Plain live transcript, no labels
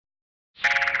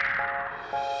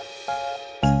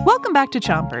Welcome back to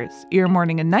Chompers, your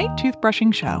morning and night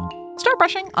toothbrushing show. Start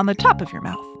brushing on the top of your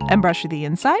mouth and brush the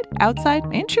inside, outside,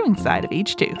 and chewing side of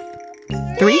each tooth.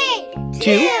 3,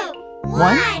 2,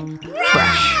 1,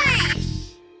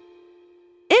 brush.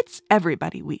 It's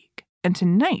Everybody Week, and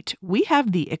tonight we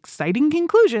have the exciting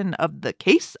conclusion of the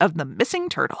case of the missing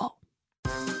turtle.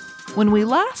 When we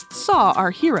last saw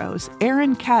our heroes,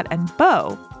 Aaron, Kat, and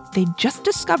Bo, they just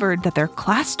discovered that their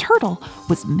class turtle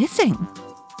was missing.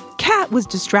 Kat was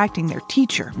distracting their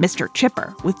teacher, Mr.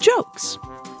 Chipper, with jokes.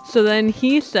 So then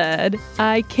he said,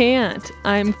 "I can't.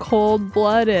 I'm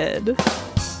cold-blooded."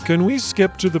 Can we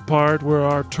skip to the part where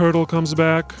our turtle comes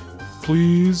back,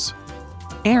 please?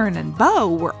 Aaron and Bo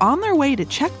were on their way to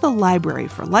check the library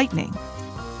for lightning.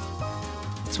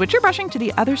 Switch your brushing to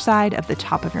the other side of the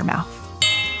top of your mouth.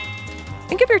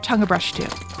 And give your tongue a brush too.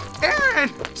 Aaron,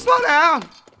 slow down!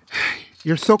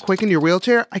 You're so quick in your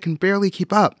wheelchair, I can barely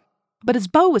keep up. But as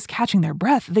Bo was catching their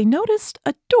breath, they noticed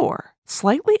a door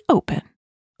slightly open.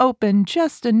 Open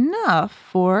just enough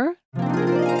for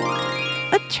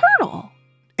a turtle.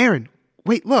 Aaron,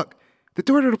 wait, look. The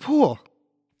door to the pool.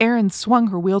 Erin swung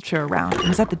her wheelchair around and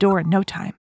was at the door in no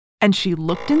time. And she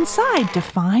looked inside to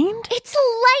find... It's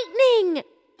lightning!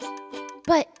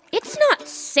 But it's not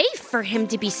safe for him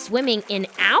to be swimming in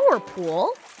our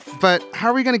pool. But how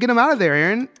are we going to get him out of there,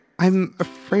 Aaron? I'm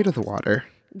afraid of the water.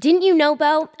 Didn't you know,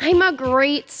 Bo? I'm a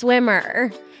great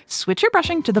swimmer. Switch your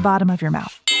brushing to the bottom of your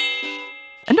mouth.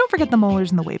 And don't forget the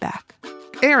molars in the way back.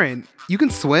 Aaron, you can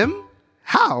swim?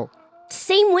 How?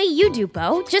 Same way you do,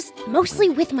 Bo, just mostly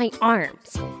with my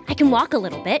arms. I can walk a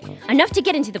little bit, enough to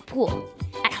get into the pool.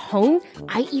 At home,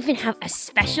 I even have a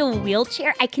special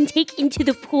wheelchair I can take into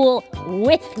the pool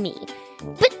with me.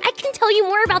 But I can tell you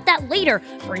more about that later.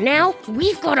 For now,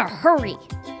 we've got to hurry.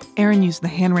 Erin used the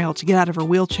handrail to get out of her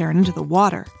wheelchair and into the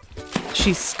water.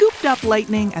 She scooped up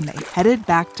Lightning and they headed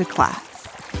back to class.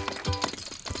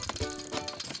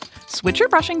 Switch your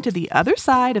brushing to the other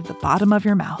side of the bottom of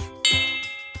your mouth.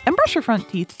 And brush your front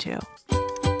teeth too.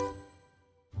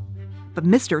 But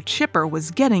Mr. Chipper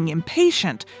was getting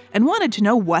impatient and wanted to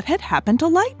know what had happened to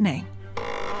Lightning.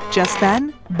 Just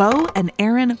then, Bo and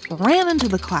Aaron ran into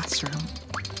the classroom.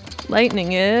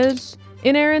 Lightning is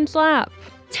in Aaron's lap.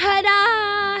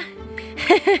 Ta-da!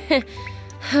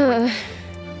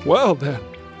 Well then,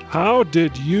 how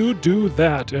did you do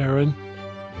that, Aaron?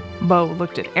 Bo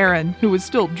looked at Aaron, who was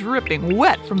still dripping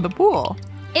wet from the pool.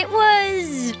 It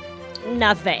was...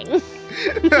 nothing.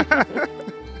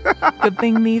 Good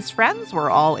thing these friends were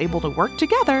all able to work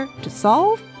together to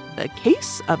solve the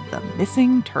case of the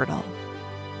missing turtle.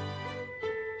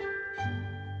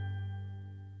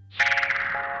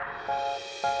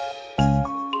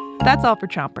 That's all for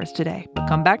Chompers today, but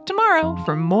come back tomorrow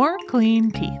for more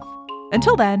clean teeth.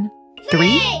 Until then,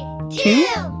 3, 2,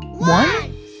 1,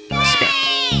 spit.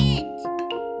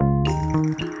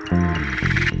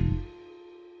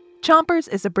 Chompers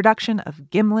is a production of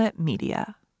Gimlet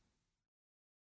Media.